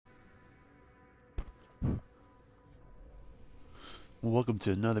Welcome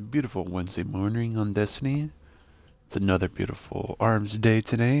to another beautiful Wednesday morning on Destiny. It's another beautiful Arms Day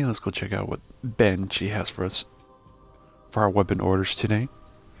today. Let's go check out what Banshee has for us for our weapon orders today.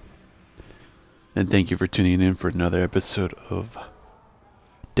 And thank you for tuning in for another episode of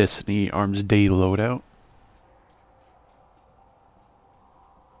Destiny Armsday Loadout.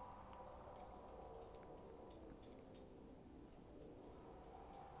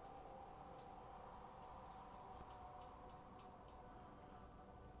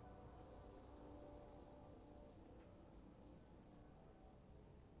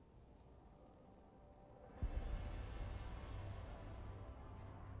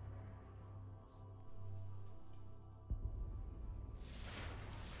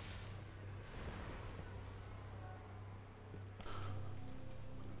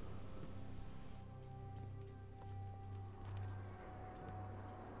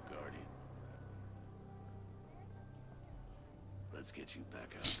 Let's get you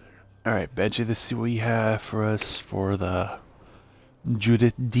back out there. Alright, Banshee, let's see what you have for us for the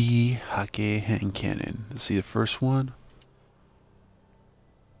Judith D. Hake hand cannon. Let's see the first one.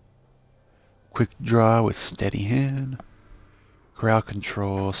 Quick draw with steady hand. Crowd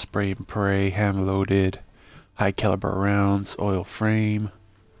control, spray and pray, hand loaded. High caliber rounds, oil frame.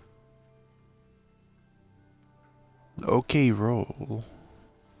 Okay, roll.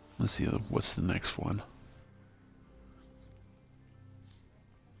 Let's see, what's the next one?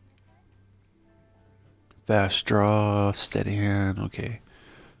 Fast draw, steady hand, okay.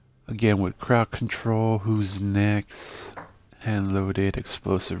 Again with crowd control, who's next? Hand loaded,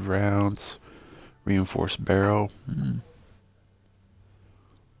 explosive rounds, reinforced barrel.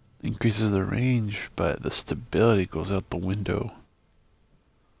 Increases the range, but the stability goes out the window.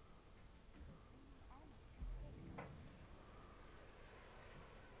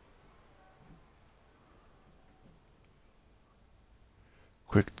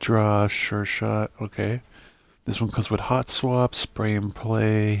 Quick draw, sure shot, okay. This one comes with hot swap, spray and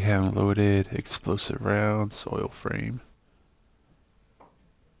play, hand loaded, explosive rounds, oil frame.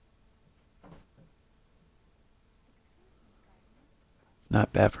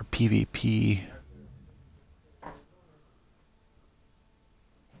 Not bad for PvP.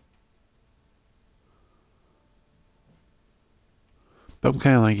 But I'm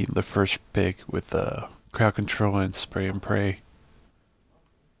kind of liking the first pick with crowd control and spray and pray.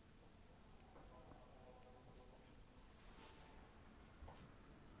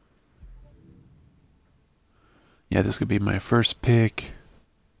 Yeah, this could be my first pick.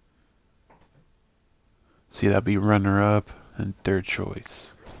 See, that'd be runner up and third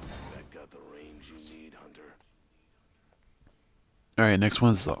choice. That got the range you need, Hunter. Alright, next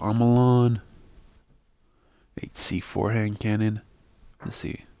one's the Amalon HC4 hand cannon. Let's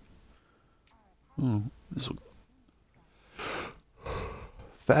see. This one.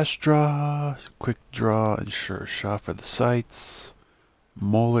 Fast draw, quick draw, and sure shot for the sights.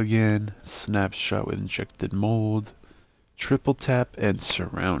 Mulligan, snapshot with injected mold, triple tap, and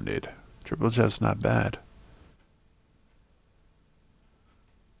surrounded. Triple tap's not bad.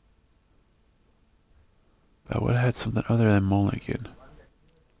 But I would have had something other than mulligan.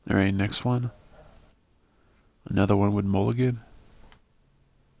 Alright, next one. Another one with mulligan.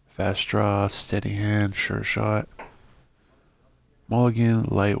 Fast draw, steady hand, sure shot. Mulligan,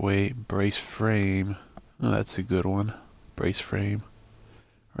 lightweight, brace frame. Oh, that's a good one. Brace frame.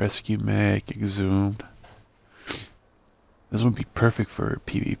 Rescue mag, exhumed. This would be perfect for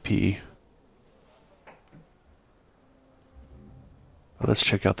PvP. But let's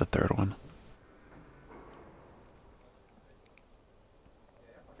check out the third one.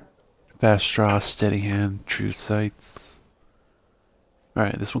 Fast draw, steady hand, true sights.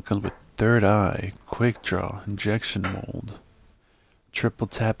 Alright, this one comes with third eye, quick draw, injection mold, triple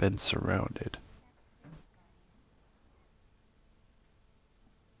tap, and surrounded.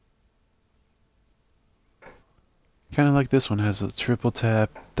 Kind of like this one, has a triple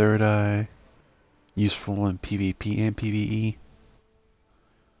tap, third eye, useful in PvP and PvE.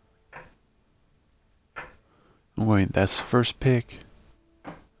 I'm going, that's first pick,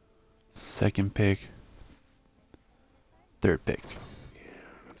 second pick, third pick. Yeah,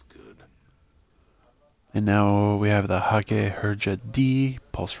 that's good. And now we have the Hake Herja D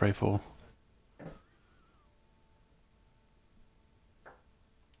pulse rifle.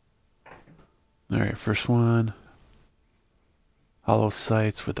 Alright, first one. Hollow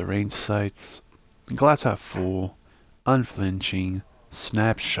sights with the range sights. Glass half full. Unflinching.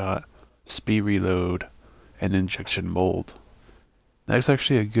 Snapshot. Speed reload. And injection mold. That's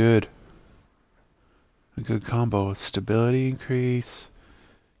actually a good combo. Stability increase.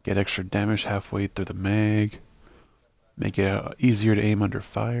 Get extra damage halfway through the mag. Make it easier to aim under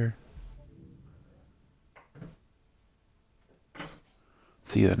fire.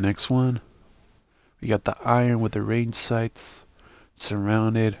 See the next one? We got the iron with the range sights.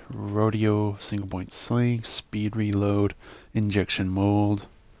 Surrounded, rodeo, single point sling, speed reload, injection mold.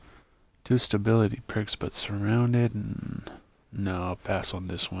 2 stability perks, but surrounded. No, I'll pass on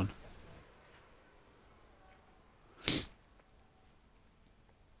this one.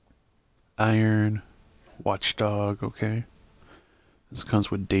 Iron, watchdog, okay. This comes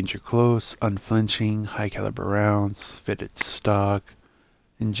with danger close, unflinching, high caliber rounds, fitted stock,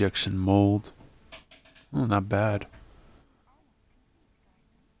 injection mold. Oh, not bad.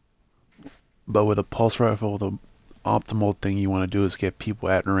 But with a pulse rifle, the optimal thing you want to do is get people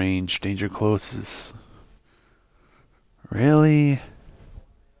at range. Danger close is really,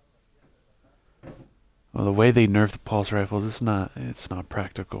 well, the way they nerf the pulse rifles, it's not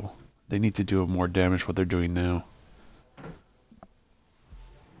practical. They need to do more damage what they're doing now.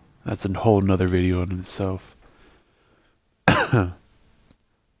 That's a whole nother video in itself.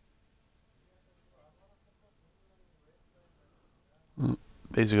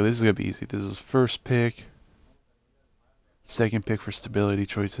 Basically, this is gonna be easy. This is first pick, second pick for stability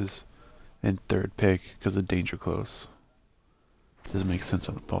choices, and third pick because of danger close. Doesn't make sense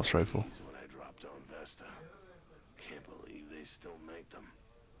on a pulse rifle. When I dropped on Vesta. Can't believe they still make them.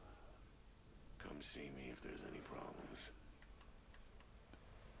 Come see me if there's any problems.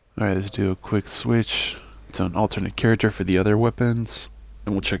 Alright, let's do a quick switch to an alternate character for the other weapons,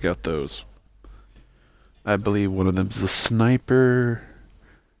 and we'll check out those. I believe one of them is a sniper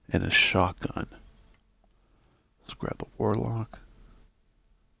and a shotgun. Let's grab the warlock.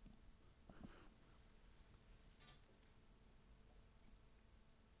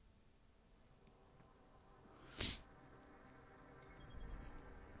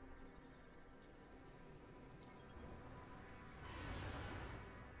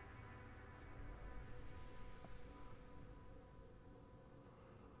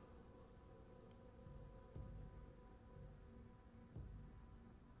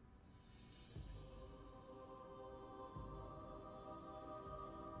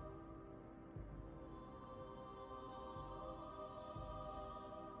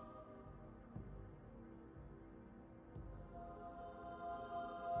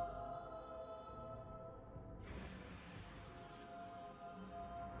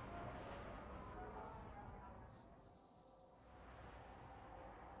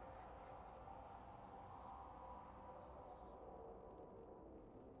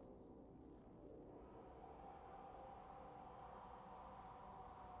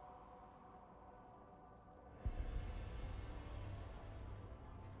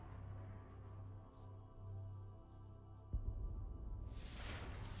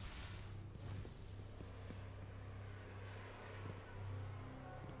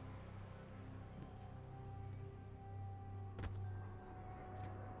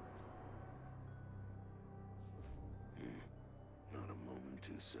 Not a moment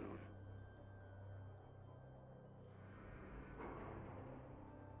too soon.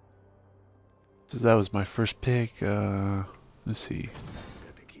 So that was my first pick. Let's see.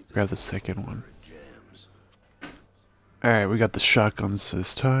 Grab the second one. Alright, we got the shotguns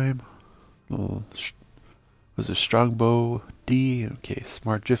this time. Was it Strongbow D? Okay,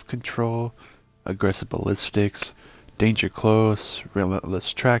 smart drift control, aggressive ballistics, danger close,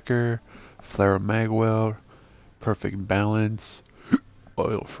 relentless tracker, flare magwell, perfect balance,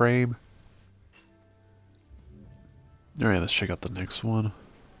 oil frame. Alright, let's check out the next one.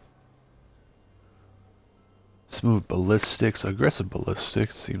 Smooth ballistics, aggressive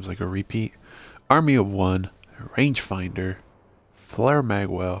ballistics, seems like a repeat. Army of One, rangefinder, flare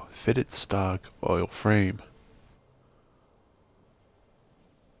magwell, fitted stock, oil frame.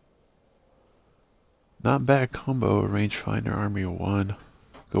 Not bad combo, rangefinder, Army of One.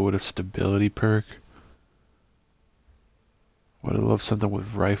 Go with a stability perk. Would have loved something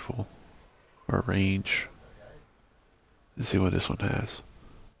with rifle or range. Let's see what this one has.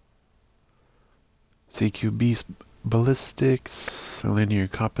 CQB ballistics, a linear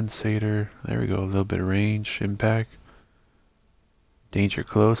compensator. There we go, a little bit of range, impact. Danger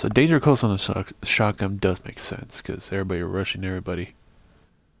close. A danger close on a shotgun does make sense because everybody rushing everybody.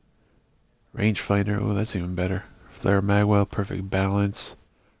 Rangefinder, oh that's even better. Flare magwell, perfect balance.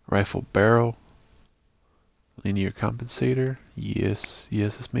 Rifle barrel. Linear compensator. Yes,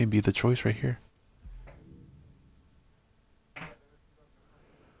 this may be the choice right here.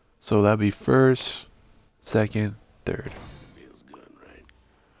 So that'd be first, second, third. Feels good, right?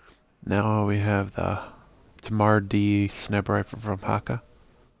 Now we have the Tamar D sniper rifle from Haka.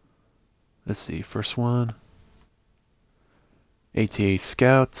 Let's see, first one. ATA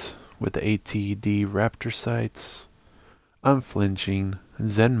Scout with the ATD Raptor sights. Unflinching,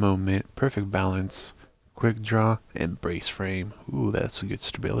 Zen Moment, Perfect Balance, Quick Draw, and Brace Frame. Ooh, that's a good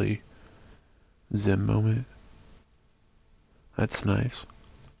stability. Zen Moment. That's nice.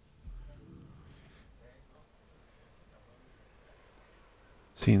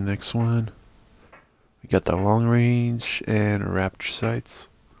 See the next one. We got the long range and Raptor sights.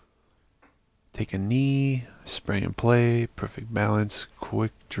 Take a knee, spray and play, perfect balance,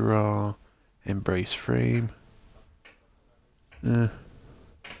 quick draw, and brace frame. A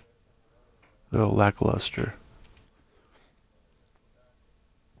little lackluster.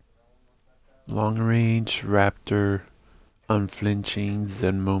 Long range, Raptor, unflinching,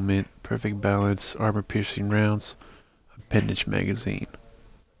 Zen Moment, perfect balance, armor piercing rounds, appendage magazine.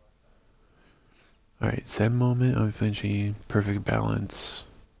 Alright, Zen Moment, unflinching, perfect balance.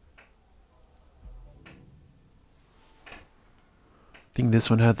 I think this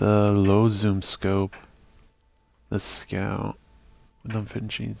one had the low zoom scope. The Scout with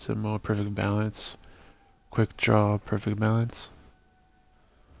unflinching, Zen Moment, perfect balance, quick draw, perfect balance.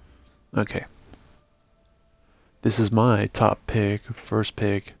 Okay. This is my top pick, first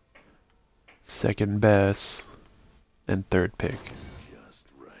pick, second best, and third pick. Just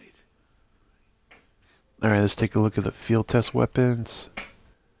right. Alright, let's take a look at the field test weapons.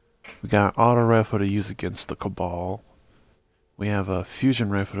 We got an auto rifle to use against the Cabal. We have a fusion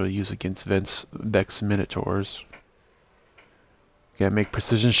rifle to use against Vex Minotaurs. We gotta make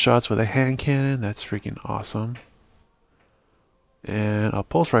precision shots with a hand cannon, that's freaking awesome. And a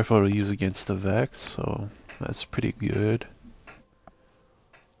pulse rifle to use against the Vex, so that's pretty good.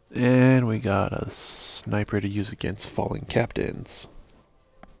 And we got a sniper to use against falling captains.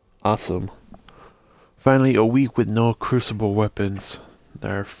 Awesome. Finally, a week with no crucible weapons.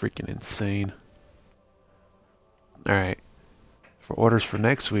 They're freaking insane. Alright. For orders for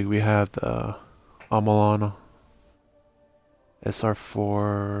next week, we have the Amalana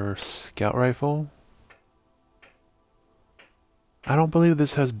SR4 Scout Rifle. I don't believe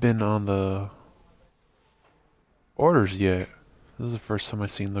this has been on the orders yet. This is the first time I've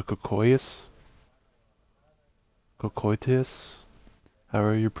seen the Cocoitus. Cocoitus?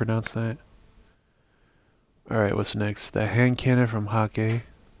 However you pronounce that. Alright, what's next? The hand cannon from Hake.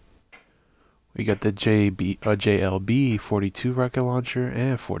 We got the JLB 42 rocket launcher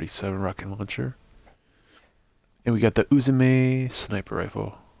and 47 rocket launcher. And we got the Uzume sniper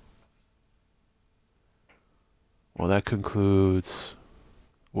rifle. Well, that concludes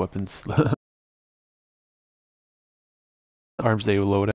weapons. Armsday Loadout.